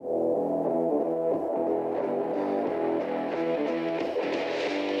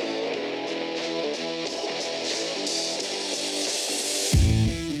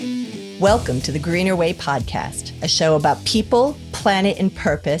Welcome to the Greener Way podcast, a show about people, planet, and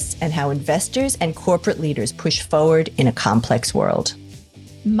purpose, and how investors and corporate leaders push forward in a complex world.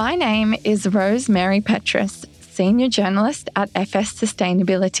 My name is Rosemary Petrass, Senior Journalist at FS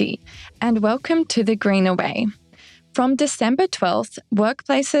Sustainability, and welcome to the Greener Way. From December 12th,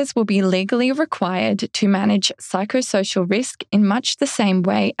 workplaces will be legally required to manage psychosocial risk in much the same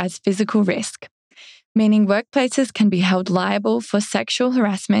way as physical risk, meaning workplaces can be held liable for sexual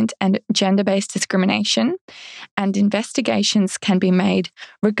harassment and gender-based discrimination, and investigations can be made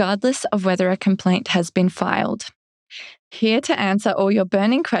regardless of whether a complaint has been filed. Here to answer all your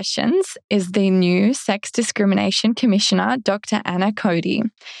burning questions is the new Sex Discrimination Commissioner, Dr. Anna Cody.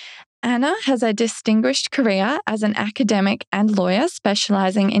 Anna has a distinguished career as an academic and lawyer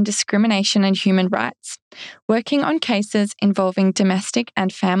specialising in discrimination and human rights, working on cases involving domestic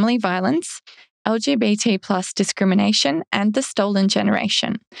and family violence, LGBT plus discrimination, and the stolen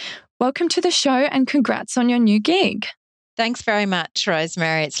generation. Welcome to the show and congrats on your new gig. Thanks very much,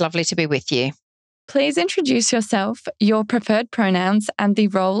 Rosemary. It's lovely to be with you. Please introduce yourself, your preferred pronouns, and the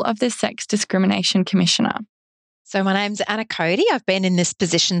role of the Sex Discrimination Commissioner. So my name's Anna Cody. I've been in this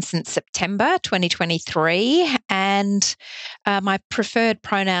position since September 2023, and my preferred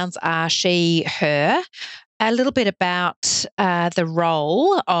pronouns are she, her. A little bit about the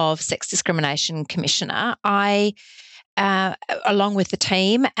role of Sex Discrimination Commissioner. I, along with the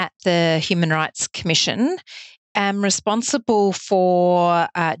team at the Human Rights Commission, am responsible for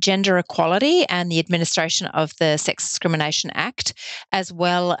gender equality and the administration of the Sex Discrimination Act, as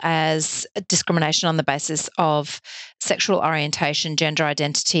well as discrimination on the basis of sexual orientation, gender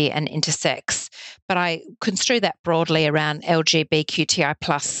identity, and intersex. But I construe that broadly around LGBTQI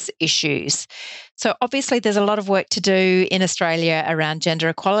plus issues. So obviously there's a lot of work to do in Australia around gender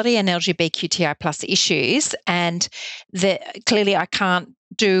equality and LGBTQI plus issues, and clearly I can't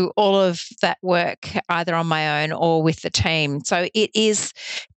do all of that work either on my own or with the team. So it is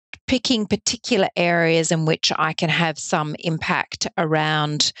picking particular areas in which I can have some impact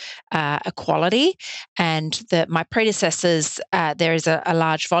around equality. And my predecessors, there is a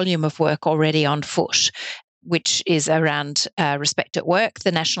large volume of work already on foot, which is around Respect at Work,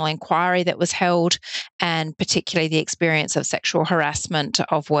 the national inquiry that was held, and particularly the experience of sexual harassment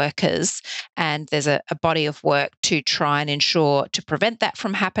of workers. And there's a body of work to try and ensure to prevent that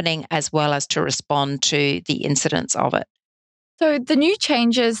from happening, as well as to respond to the incidents of it. So the new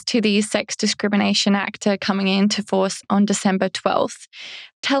changes to the Sex Discrimination Act are coming into force on December 12th.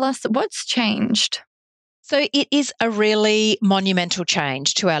 Tell us what's changed. So it is a really monumental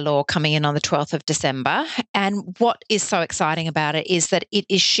change to our law coming in on the 12th of December. And what is so exciting about it is that it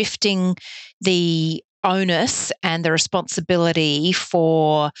is shifting the onus and the responsibility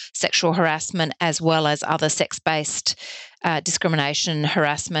for sexual harassment, as well as other sex-based discrimination,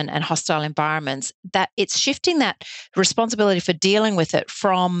 harassment, and hostile environments, that it's shifting that responsibility for dealing with it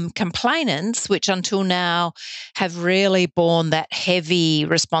from complainants, which until now have really borne that heavy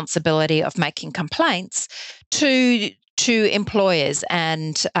responsibility of making complaints, to employers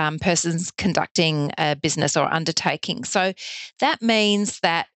and persons conducting a business or undertaking. So that means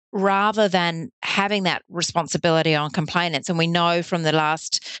that rather than having that responsibility on complainants, and we know from the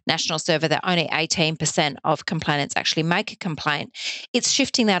last national survey that only 18% of complainants actually make a complaint, it's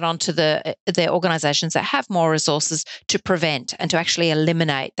shifting that onto the organisations that have more resources to prevent and to actually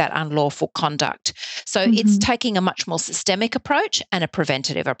eliminate that unlawful conduct. So it's taking a much more systemic approach and a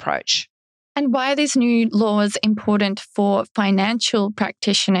preventative approach. And why are these new laws important for financial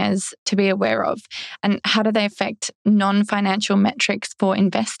practitioners to be aware of? And how do they affect non-financial metrics for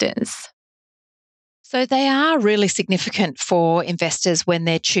investors? So they are really significant for investors when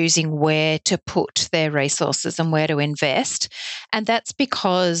they're choosing where to put their resources and where to invest. And that's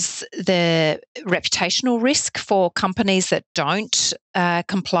because the reputational risk for companies that don't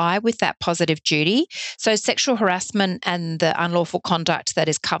comply with that positive duty. So sexual harassment and the unlawful conduct that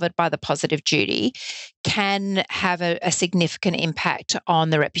is covered by the positive duty can have a significant impact on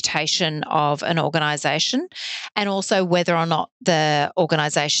the reputation of an organisation, and also whether or not the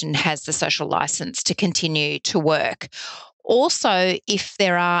organisation has the social licence to continue to work. Also, if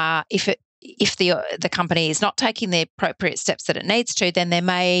the company is not taking the appropriate steps that it needs to, then there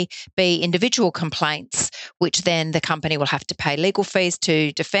may be individual complaints, which then the company will have to pay legal fees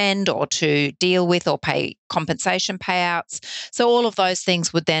to defend or to deal with, or pay compensation payouts. So all of those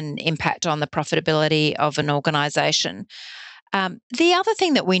things would then impact on the profitability of an organisation. The other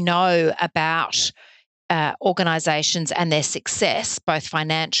thing that we know about organisations and their success, both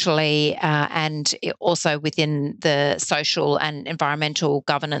financially and also within the social and environmental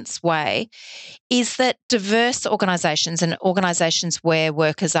governance way, is that diverse organisations and organisations where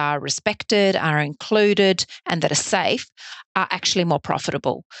workers are respected, are included, and that are safe are actually more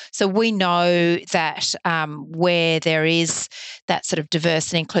profitable. So we know that where there is that sort of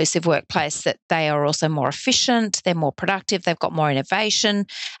diverse and inclusive workplace, that they are also more efficient, they're more productive, they've got more innovation,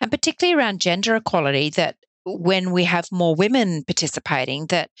 and particularly around gender equality, that when we have more women participating,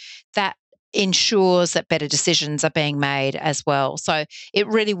 that ensures that better decisions are being made as well. So it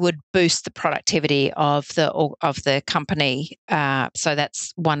really would boost the productivity of the company. So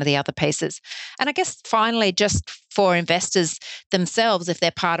that's one of the other pieces. And I guess finally, just for investors themselves, if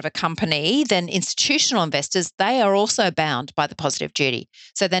they're part of a company, then institutional investors, they are also bound by the positive duty.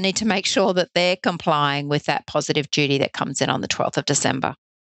 So they need to make sure that they're complying with that positive duty that comes in on the 12th of December.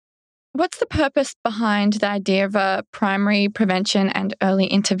 What's the purpose behind the idea of a primary prevention and early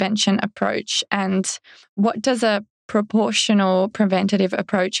intervention approach? And what does a proportional preventative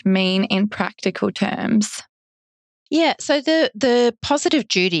approach mean in practical terms? Yeah, so the positive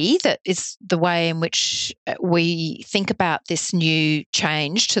duty, that is the way in which we think about this new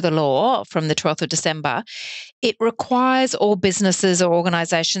change to the law from the 12th of December. It requires all businesses or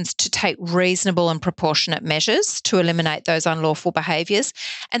organisations to take reasonable and proportionate measures to eliminate those unlawful behaviours.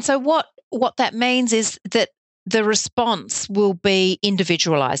 And so what that means is that the response will be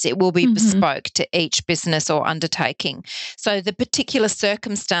individualised. It will be bespoke to each business or undertaking. So the particular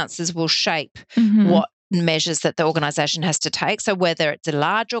circumstances will shape what measures that the organisation has to take. So whether it's a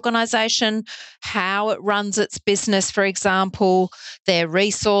large organisation, how it runs its business, for example, their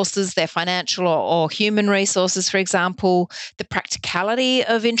resources, their financial or human resources, for example, the practicality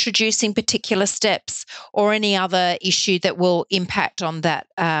of introducing particular steps, or any other issue that will impact on that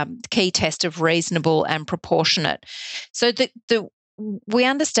key test of reasonable and proportionate. So we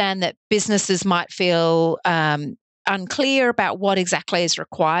understand that businesses might feel unclear about what exactly is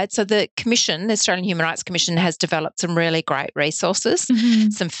required. So the Commission, the Australian Human Rights Commission, has developed some really great resources,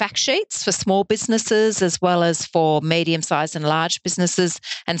 some fact sheets for small businesses as well as for medium-sized and large businesses,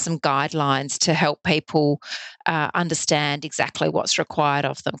 and some guidelines to help people understand exactly what's required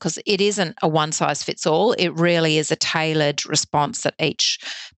of them, because it isn't a one-size-fits-all. It really is a tailored response that each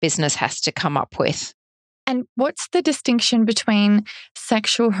business has to come up with. And what's the distinction between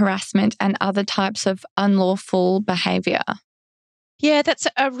sexual harassment and other types of unlawful behaviour? Yeah, that's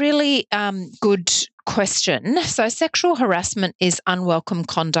a really good question. So sexual harassment is unwelcome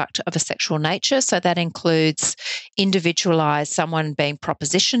conduct of a sexual nature. So that includes individualised, someone being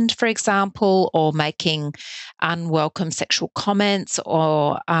propositioned, for example, or making unwelcome sexual comments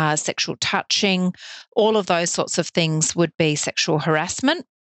or sexual touching. All of those sorts of things would be sexual harassment.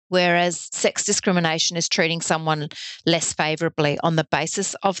 Whereas sex discrimination is treating someone less favourably on the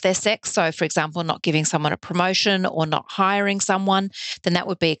basis of their sex. So, for example, not giving someone a promotion or not hiring someone, then that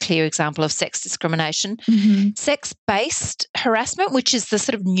would be a clear example of sex discrimination. Sex-based harassment, which is the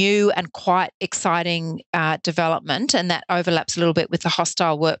sort of new and quite exciting development, and that overlaps a little bit with the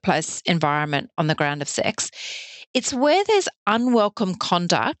hostile workplace environment on the ground of sex. It's where there's unwelcome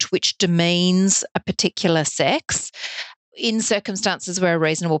conduct which demeans a particular sex, in circumstances where a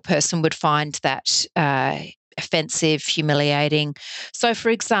reasonable person would find that offensive, humiliating. So, for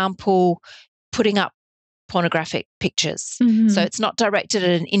example, putting up pornographic pictures. So it's not directed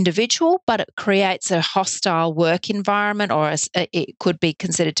at an individual, but it creates a hostile work environment, or it could be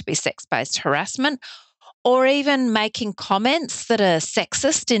considered to be sex-based harassment, or even making comments that are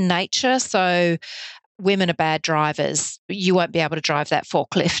sexist in nature. So women are bad drivers. You won't be able to drive that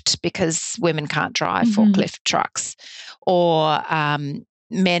forklift because women can't drive forklift trucks. Or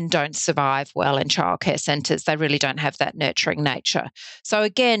men don't survive well in childcare centres. They really don't have that nurturing nature. So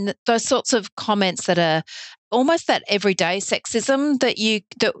again, those sorts of comments that are almost that everyday sexism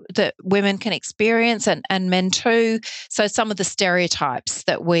that women can experience, and men too. So some of the stereotypes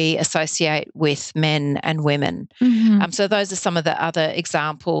that we associate with men and women. So those are some of the other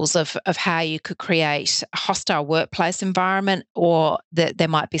examples of how you could create a hostile workplace environment, or that there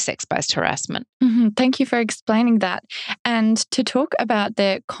might be sex-based harassment. Thank you for explaining that. And to talk about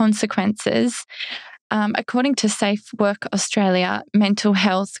the consequences, according to Safe Work Australia, mental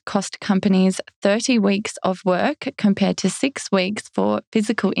health cost companies 30 weeks of work compared to 6 weeks for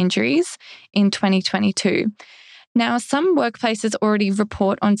physical injuries in 2022. Now, some workplaces already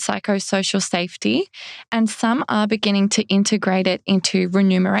report on psychosocial safety, and some are beginning to integrate it into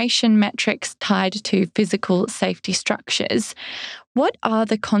remuneration metrics tied to physical safety structures. What are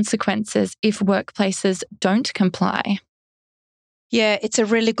the consequences if workplaces don't comply? Yeah, it's a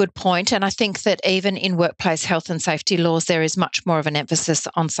really good point. And I think that even in workplace health and safety laws, there is much more of an emphasis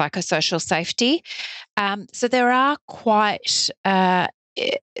on psychosocial safety. So there are quite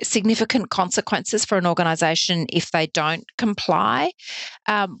significant consequences for an organisation if they don't comply.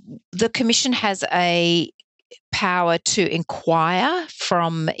 The Commission has a power to inquire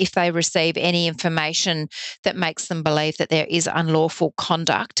from if they receive any information that makes them believe that there is unlawful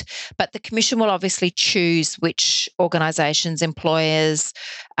conduct. But the Commission will obviously choose which organisations, employers,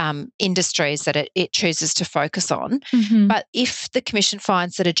 industries that it chooses to focus on. Mm-hmm. But if the Commission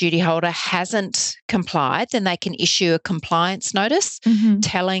finds that a duty holder hasn't complied, then they can issue a compliance notice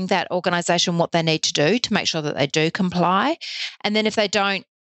telling that organisation what they need to do to make sure that they do comply. And then if they don't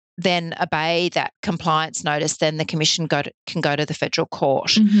then obey that compliance notice, then the Commission can go to the federal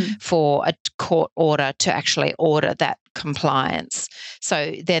court for a court order to actually order that compliance.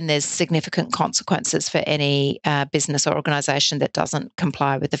 So then there's significant consequences for any business or organisation that doesn't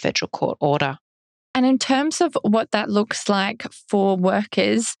comply with the federal court order. And in terms of what that looks like for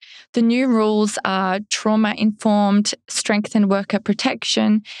workers, the new rules are trauma-informed, strengthen worker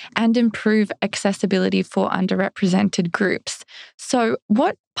protection, and improve accessibility for underrepresented groups. So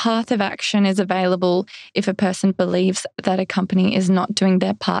what path of action is available if a person believes that a company is not doing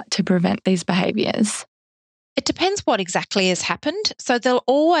their part to prevent these behaviours? It depends what exactly has happened. So there's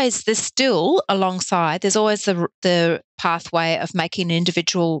always the pathway of making an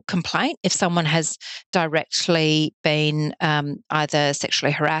individual complaint if someone has directly been either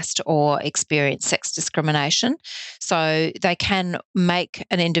sexually harassed or experienced sex discrimination. So they can make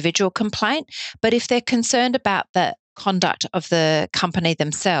an individual complaint, but if they're concerned about the conduct of the company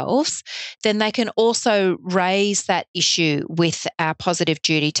themselves, then they can also raise that issue with our positive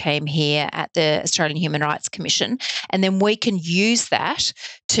duty team here at the Australian Human Rights Commission, and then we can use that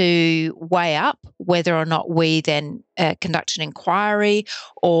to weigh up whether or not we then conduct an inquiry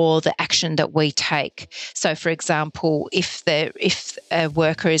or the action that we take. So, for example, if a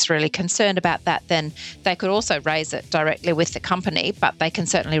worker is really concerned about that, then they could also raise it directly with the company, but they can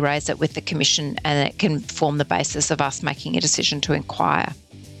certainly raise it with the Commission, and it can form the basis of us making a decision to inquire.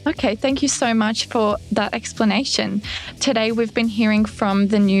 Okay, thank you so much for that explanation. Today we've been hearing from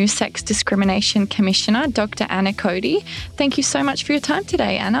the new Sex Discrimination Commissioner, Dr. Anna Cody. Thank you so much for your time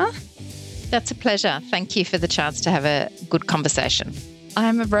today, Anna. That's a pleasure. Thank you for the chance to have a good conversation.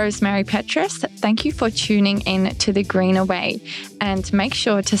 I'm Rosemary Petrass. Thank you for tuning in to The Greener Way, and make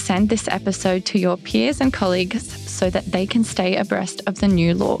sure to send this episode to your peers and colleagues so that they can stay abreast of the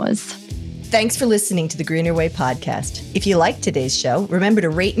new laws. Thanks for listening to the Greener Way podcast. If you liked today's show, remember to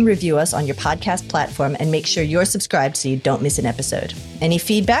rate and review us on your podcast platform and make sure you're subscribed so you don't miss an episode. Any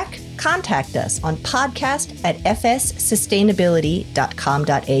feedback? Contact us on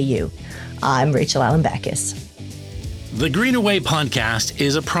podcast@fssustainability.com.au. I'm Rachel Allen Backus. The Greener Way podcast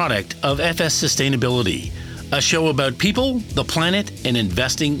is a product of FS Sustainability, a show about people, the planet, and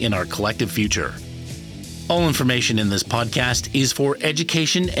investing in our collective future. All information in this podcast is for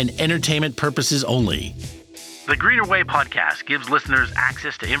education and entertainment purposes only. The Greener Way podcast gives listeners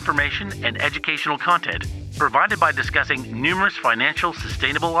access to information and educational content provided by discussing numerous financial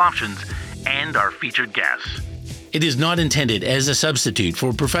sustainable options and our featured guests. It is not intended as a substitute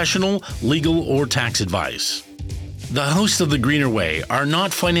for professional, legal, or tax advice. The hosts of The Greener Way are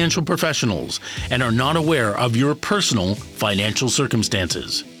not financial professionals and are not aware of your personal financial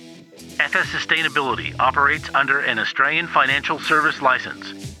circumstances. FS Sustainability operates under an Australian Financial Service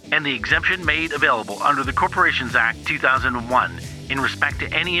License and the exemption made available under the Corporations Act 2001 in respect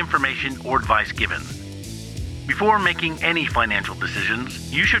to any information or advice given. Before making any financial decisions,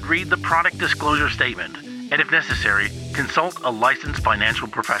 you should read the product disclosure statement and, if necessary, consult a licensed financial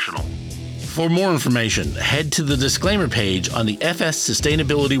professional. For more information, head to the disclaimer page on the FS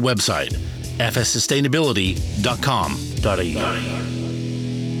Sustainability website, fssustainability.com.au.